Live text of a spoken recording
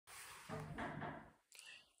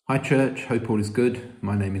Hi church, hope all is good.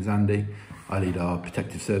 My name is Andy. I lead our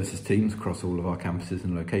protective services teams across all of our campuses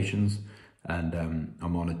and locations, and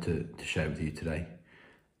I'm honoured to share with you today.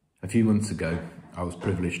 A few months ago, I was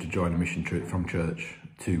privileged to join a mission trip from church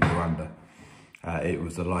to Rwanda. It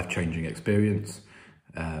was a life-changing experience.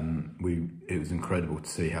 It was incredible to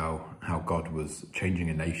see how God was changing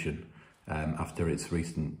a nation after its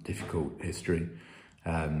recent difficult history.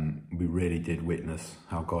 We really did witness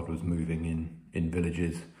how God was moving in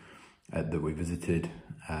villages that we visited,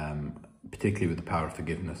 particularly with the power of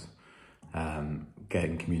forgiveness,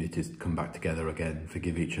 getting communities to come back together again,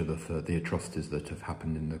 forgive each other for the atrocities that have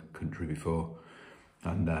happened in the country before.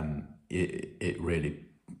 And it really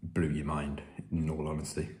blew your mind, in all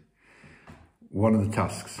honesty. One of the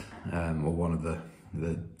tasks, or one of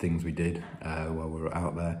the things we did while we were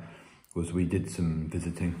out there, was we did some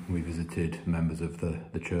visiting. We visited members of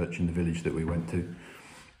the church in the village that we went to,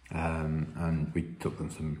 and we took them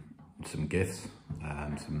some gifts,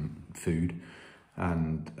 some food,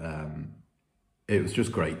 and it was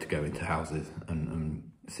just great to go into houses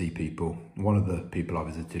and see people. One of the people I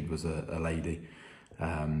visited was a lady.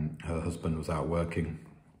 Her husband was out working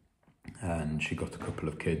and she got a couple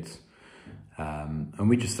of kids, and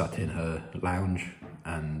we just sat in her lounge,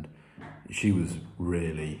 and she was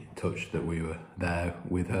really touched that we were there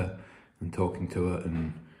with her and talking to her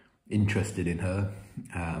and interested in her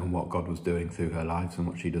and what God was doing through her lives and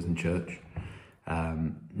what she does in church.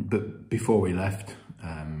 But before we left,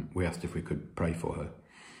 we asked if we could pray for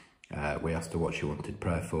her. We asked her what she wanted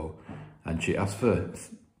prayer for, and she asked for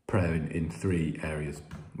prayer in three areas,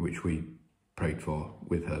 which we prayed for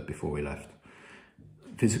with her before we left.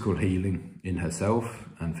 Physical healing in herself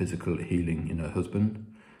and physical healing in her husband.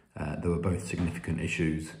 There were both significant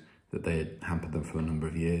issues that they had hampered them for a number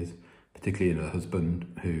of years, particularly in her husband,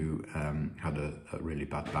 who had a really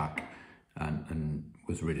bad back and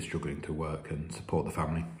was really struggling to work and support the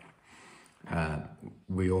family.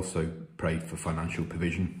 We also prayed for financial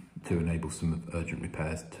provision to enable some urgent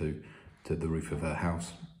repairs to the roof of her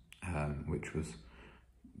house, which was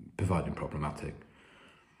proving problematic.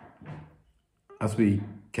 As we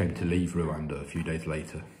came to leave Rwanda a few days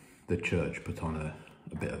later, the church put on a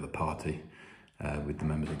bit of a party with the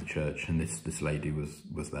members of the church, and this lady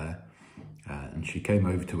was there, and she came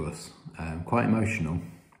over to us quite emotional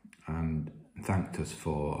and thanked us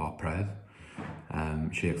for our prayers.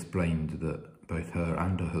 She explained that both her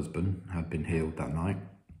and her husband had been healed that night.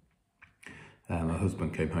 Her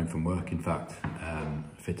husband came home from work, in fact,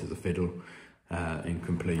 fit as a fiddle, in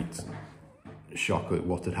complete shock at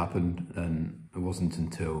what had happened, and it wasn't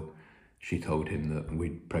until she told him that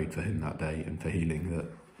we'd prayed for him that day and for healing that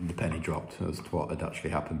the penny dropped as to what had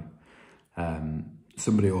actually happened.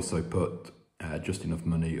 Somebody also put just enough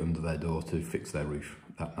money under their door to fix their roof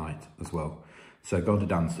that night as well. So God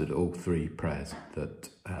had answered all three prayers that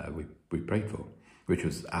we prayed for, which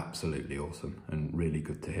was absolutely awesome and really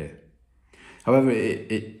good to hear. However,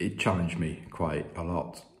 it challenged me quite a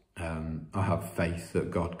lot. I have faith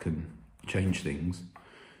that God can change things,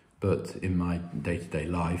 but in my day-to-day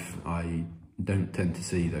life, I don't tend to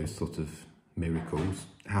see those sort of miracles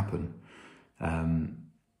happen.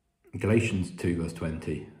 Galatians 2 verse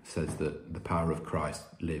 20 says that the power of Christ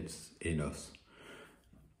lives in us.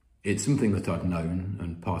 It's something that I've known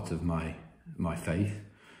and part of my faith,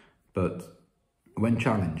 but when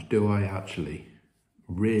challenged, do I actually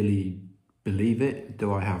really believe it?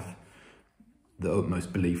 Do I have the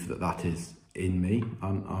utmost belief that that is in me?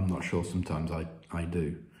 I'm not sure. Sometimes I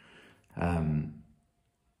do.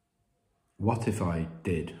 What if I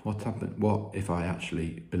did? What happened? What if I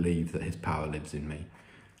actually believe that his power lives in me,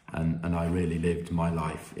 and I really lived my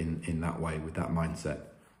life in that way, with that mindset,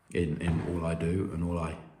 in all I do and all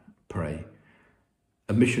I pray?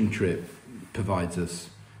 A mission trip provides us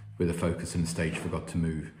with a focus and a stage for God to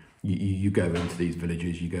move. You go into these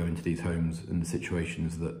villages, you go into these homes and the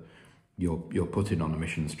situations that you're put in on a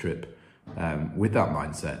missions trip, with that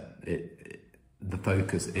mindset. The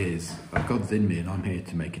focus is, God's in me and I'm here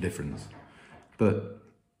to make a difference. But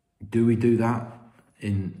do we do that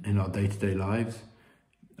in our day-to-day lives?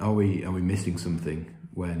 Are we missing something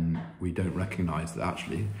when we don't recognise that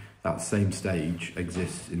actually that same stage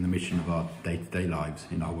exists in the mission of our day-to-day lives,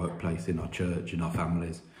 in our workplace, in our church, in our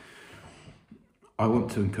families? I want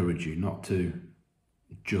to encourage you not to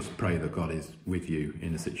just pray that God is with you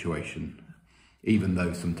in a situation, even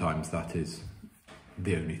though sometimes that is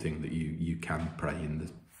the only thing that you can pray in the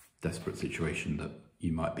desperate situation that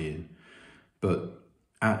you might be in. But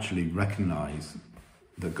actually recognise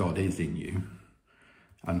that God is in you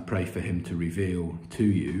and pray for him to reveal to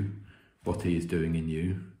you what he is doing in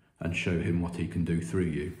you and show him what he can do through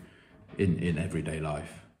you in everyday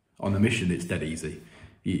life. on a mission, it's dead easy.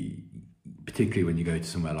 Particularly when you go to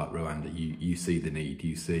somewhere like Rwanda, you see the need,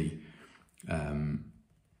 you see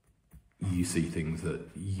things that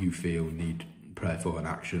you feel need prayer for and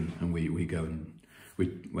action, and we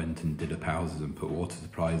went and did up houses and put water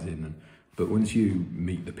supplies in. But once you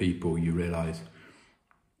meet the people, you realise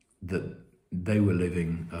that they were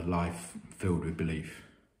living a life filled with belief.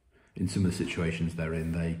 In some of the situations they're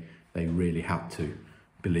in, they really had to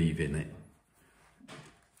believe in it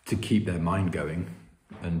to keep their mind going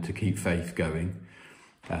and to keep faith going,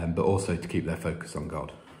 but also to keep their focus on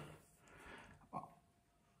God.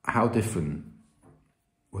 How different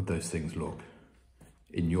would those things look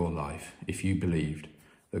in your life if you believed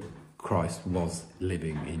that Christ was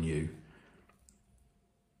living in you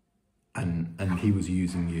and he was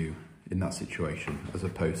using you in that situation, as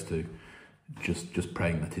opposed to just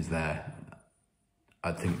praying that he's there?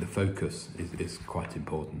 I think the focus is quite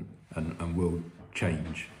important and will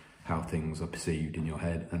change how things are perceived in your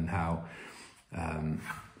head and how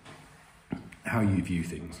you view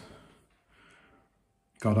things.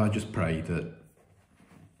 God, I just pray that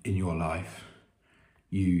in your life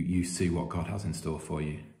you see what God has in store for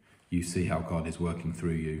you. You see how God is working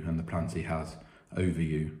through you and the plans he has over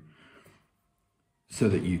you, so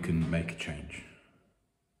that you can make a change.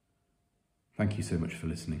 Thank you so much for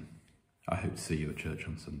listening. I hope to see you at church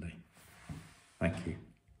on Sunday. Thank you.